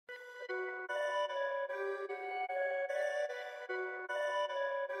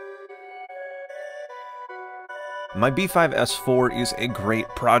My B5 S4 is a great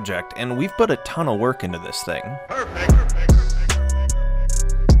project, and we've put a ton of work into this thing. Perfect.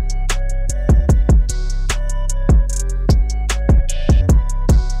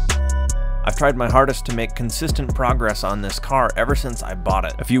 I've tried my hardest to make consistent progress on this car ever since I bought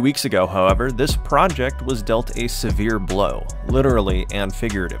it. A few weeks ago, however, this project was dealt a severe blow, literally and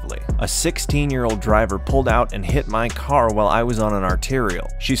figuratively. A 16-year-old driver pulled out and hit my car while I was on an arterial.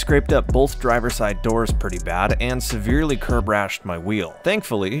 She scraped up both driver's side doors pretty bad and severely curb rashed my wheel.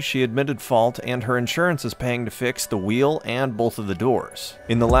 Thankfully, she admitted fault and her insurance is paying to fix the wheel and both of the doors.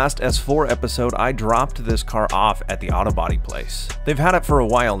 In the last S4 episode, I dropped this car off at the autobody place. They've had it for a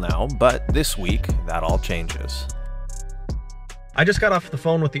while now, but this week, that all changes. I just got off the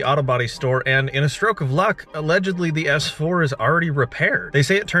phone with the autobody store, and in a stroke of luck, allegedly the S4 is already repaired. They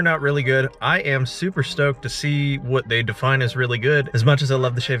say it turned out really good. I am super stoked to see what they define as really good. As much as I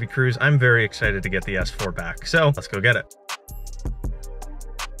love the Chevy Cruze, I'm very excited to get the S4 back. So let's go get it.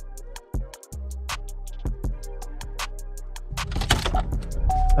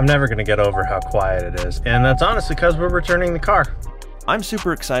 I'm never gonna get over how quiet it is, and that's honestly because we're returning the car. I'm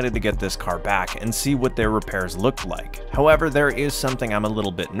super excited to get this car back and see what their repairs looked like. However, there is something I'm a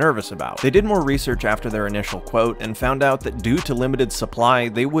little bit nervous about. They did more research after their initial quote and found out that due to limited supply,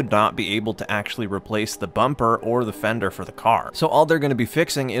 they would not be able to actually replace the bumper or the fender for the car. So all they're going to be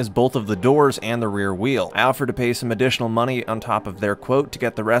fixing is both of the doors and the rear wheel. I offered to pay some additional money on top of their quote to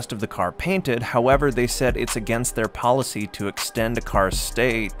get the rest of the car painted. However, they said it's against their policy to extend a car's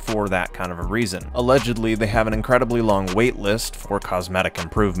stay for that kind of a reason. Allegedly, they have an incredibly long wait list for cosmetic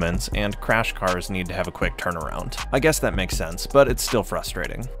improvements, and crash cars need to have a quick turnaround. I guess that makes sense, but it's still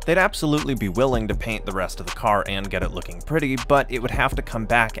frustrating. They'd absolutely be willing to paint the rest of the car and get it looking pretty, but it would have to come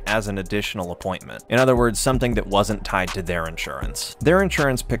back as an additional appointment. In other words, something that wasn't tied to their insurance. Their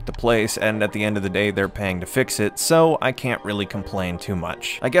insurance picked the place, and at the end of the day, they're paying to fix it, so I can't really complain too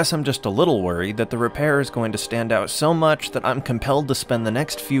much. I guess I'm just a little worried that the repair is going to stand out so much that I'm compelled to spend the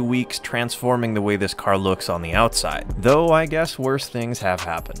next few weeks transforming the way this car looks on the outside. Though I guess worse things have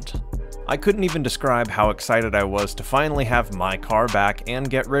happened. I couldn't even describe how excited I was to finally have my car back and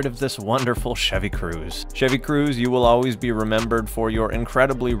get rid of this wonderful Chevy Cruze. Chevy Cruze, you will always be remembered for your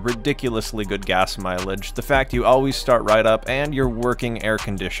incredibly, ridiculously good gas mileage, the fact you always start right up, and your working air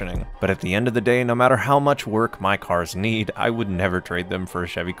conditioning. But at the end of the day, no matter how much work my cars need, I would never trade them for a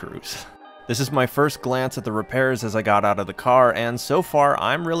Chevy Cruze. This is my first glance at the repairs as I got out of the car, and so far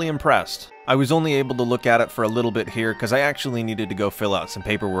I'm really impressed. I was only able to look at it for a little bit here because I actually needed to go fill out some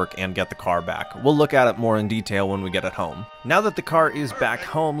paperwork and get the car back. We'll look at it more in detail when we get it home. Now that the car is back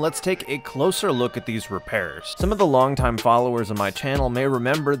home, let's take a closer look at these repairs. Some of the longtime followers of my channel may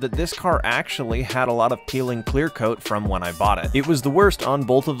remember that this car actually had a lot of peeling clear coat from when I bought it. It was the worst on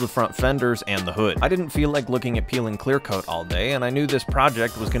both of the front fenders and the hood. I didn't feel like looking at peeling clear coat all day, and I knew this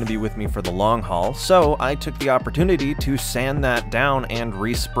project was going to be with me for the long haul, so I took the opportunity to sand that down and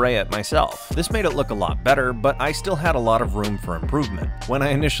respray it myself. This made it look a lot better, but I still had a lot of room for improvement. When I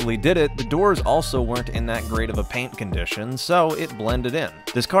initially did it, the doors also weren't in that great of a paint condition, so it blended in.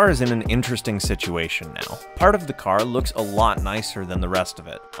 This car is in an interesting situation now. Part of the car looks a lot nicer than the rest of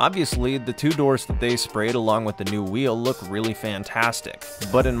it. Obviously, the two doors that they sprayed along with the new wheel look really fantastic,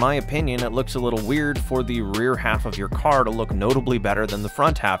 but in my opinion, it looks a little weird for the rear half of your car to look notably better than the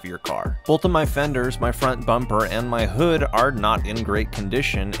front half of your car. Both of my fenders, my front bumper, and my hood are not in great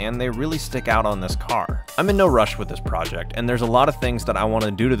condition, and they really stick out on this car. I'm in no rush with this project, and there's a lot of things that I want to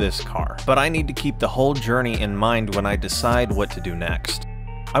do to this car, but I need to keep the whole journey in mind when I decide what to do next.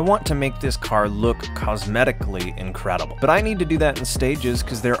 I want to make this car look cosmetically incredible, but I need to do that in stages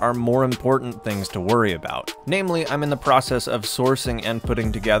because there are more important things to worry about. Namely, I'm in the process of sourcing and putting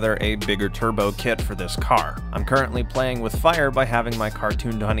together a bigger turbo kit for this car. I'm currently playing with fire by having my car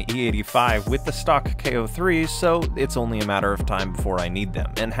tuned on E85 with the stock KO3, so it's only a matter of time before I need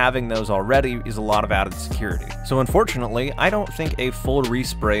them, and having those already is a lot of added security. So unfortunately, I don't think a full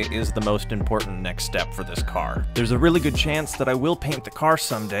respray is the most important next step for this car. There's a really good chance that I will paint the car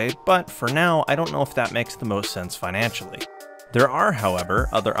someday, but for now, I don't know if that makes the most sense financially. There are, however,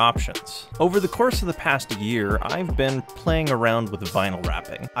 other options. Over the course of the past year, I've been playing around with vinyl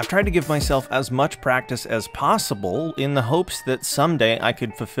wrapping. I've tried to give myself as much practice as possible in the hopes that someday I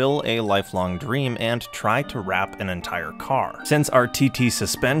could fulfill a lifelong dream and try to wrap an entire car. Since our TT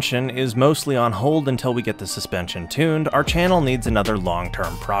suspension is mostly on hold until we get the suspension tuned, our channel needs another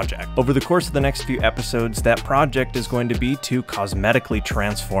long-term project. Over the course of the next few episodes, that project is going to be to cosmetically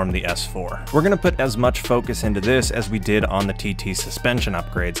transform the S4. We're going to put as much focus into this as we did on the TT suspension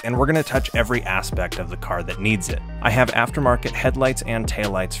upgrades, and we're going to touch every aspect of the car that needs it. I have aftermarket headlights and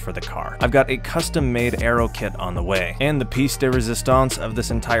taillights for the car. I've got a custom-made aero kit on the way, and the piece de resistance of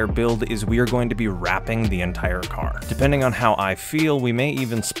this entire build is we are going to be wrapping the entire car. Depending on how I feel, we may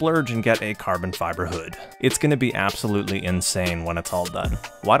even splurge and get a carbon fiber hood. It's going to be absolutely insane when it's all done.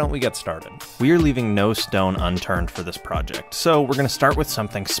 Why don't we get started? We are leaving no stone unturned for this project, so we're going to start with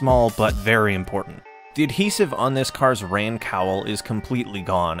something small but very important. The adhesive on this car's rain cowl is completely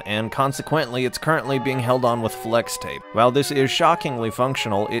gone, and consequently it's currently being held on with flex tape. While this is shockingly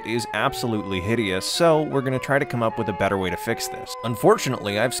functional, it is absolutely hideous, so we're going to try to come up with a better way to fix this.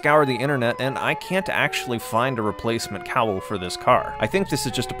 Unfortunately, I've scoured the internet and I can't actually find a replacement cowl for this car. I think this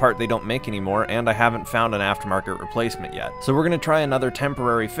is just a part they don't make anymore, and I haven't found an aftermarket replacement yet. So we're going to try another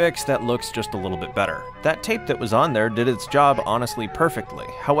temporary fix that looks just a little bit better. That tape that was on there did its job honestly perfectly.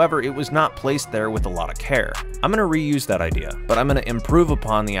 However, it was not placed there with a lot of care. I'm going to reuse that idea, but I'm going to improve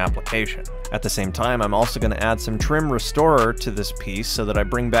upon the application. At the same time, I'm also going to add some trim restorer to this piece so that I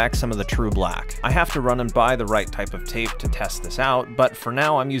bring back some of the true black. I have to run and buy the right type of tape to test this out, but for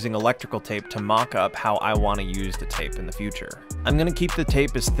now I'm using electrical tape to mock up how I want to use the tape in the future. I'm going to keep the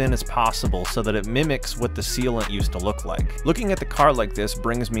tape as thin as possible so that it mimics what the sealant used to look like. Looking at the car like this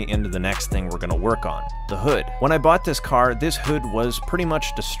brings me into the next thing we're going to work on, the hood. When I bought this car, this hood was pretty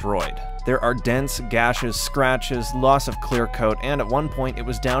much destroyed. There are dents, gashes, scratches, loss of clear coat, and at one point it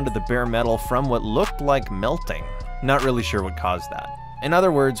was down to the bare metal from what looked like melting. Not really sure what caused that. In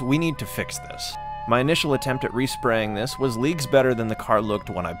other words, we need to fix this. My initial attempt at respraying this was leagues better than the car looked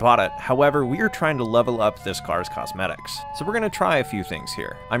when I bought it. However, we are trying to level up this car's cosmetics. So we're going to try a few things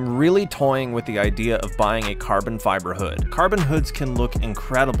here. I'm really toying with the idea of buying a carbon fiber hood. Carbon hoods can look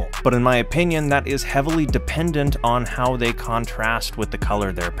incredible, but in my opinion, that is heavily dependent on how they contrast with the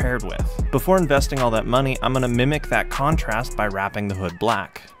color they're paired with. Before investing all that money, I'm going to mimic that contrast by wrapping the hood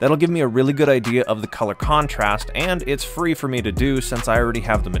black. That'll give me a really good idea of the color contrast, and it's free for me to do since I already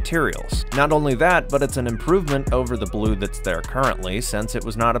have the materials. Not only that, but it's an improvement over the blue that's there currently since it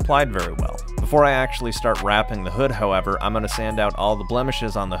was not applied very well. Before I actually start wrapping the hood, however, I'm going to sand out all the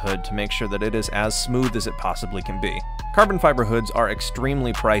blemishes on the hood to make sure that it is as smooth as it possibly can be. Carbon fiber hoods are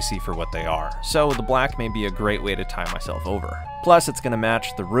extremely pricey for what they are, so the black may be a great way to tie myself over. Plus, it's going to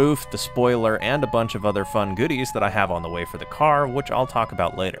match the roof, the spoiler, and a bunch of other fun goodies that I have on the way for the car, which I'll talk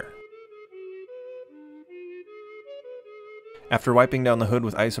about later. After wiping down the hood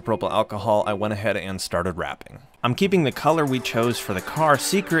with isopropyl alcohol, I went ahead and started wrapping. I'm keeping the color we chose for the car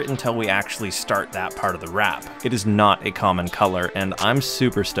secret until we actually start that part of the wrap. It is not a common color, and I'm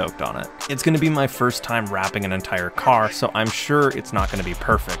super stoked on it. It's going to be my first time wrapping an entire car, so I'm sure it's not going to be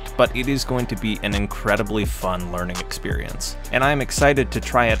perfect, but it is going to be an incredibly fun learning experience. And I'm excited to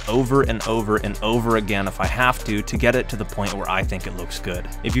try it over and over and over again if I have to get it to the point where I think it looks good.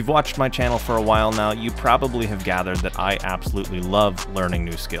 If you've watched my channel for a while now, you probably have gathered that I absolutely love learning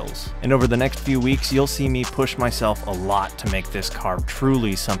new skills. And over the next few weeks, you'll see me push myself a lot to make this car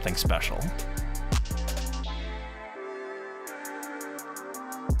truly something special.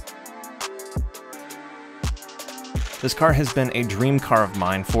 This car has been a dream car of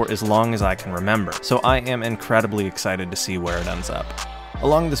mine for as long as I can remember, so I am incredibly excited to see where it ends up.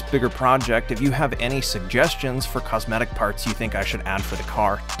 Along this bigger project, if you have any suggestions for cosmetic parts you think I should add for the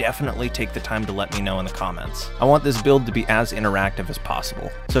car, definitely take the time to let me know in the comments. I want this build to be as interactive as possible.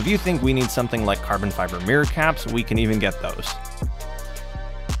 So if you think we need something like carbon fiber mirror caps, we can even get those.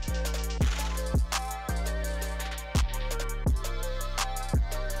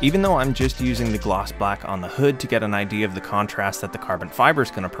 Even though I'm just using the gloss black on the hood to get an idea of the contrast that the carbon fiber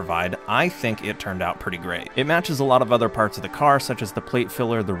is going to provide, I think it turned out pretty great. It matches a lot of other parts of the car, such as the plate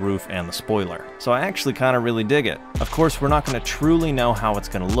filler, the roof, and the spoiler. So I actually kind of really dig it. Of course, we're not going to truly know how it's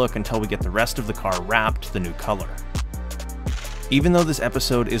going to look until we get the rest of the car wrapped the new color. Even though this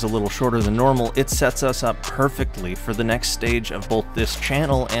episode is a little shorter than normal, it sets us up perfectly for the next stage of both this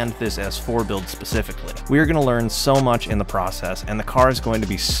channel and this S4 build specifically. We are going to learn so much in the process, and the car is going to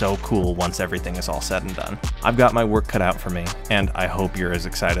be so cool once everything is all said and done. I've got my work cut out for me, and I hope you're as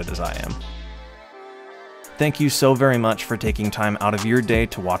excited as I am. Thank you so very much for taking time out of your day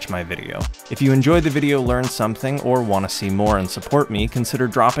to watch my video. If you enjoyed the video, learned something, or want to see more and support me, consider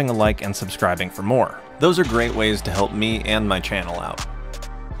dropping a like and subscribing for more. Those are great ways to help me and my channel out.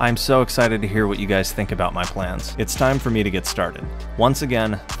 I'm so excited to hear what you guys think about my plans. It's time for me to get started. Once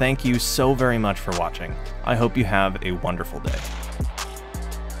again, thank you so very much for watching. I hope you have a wonderful day.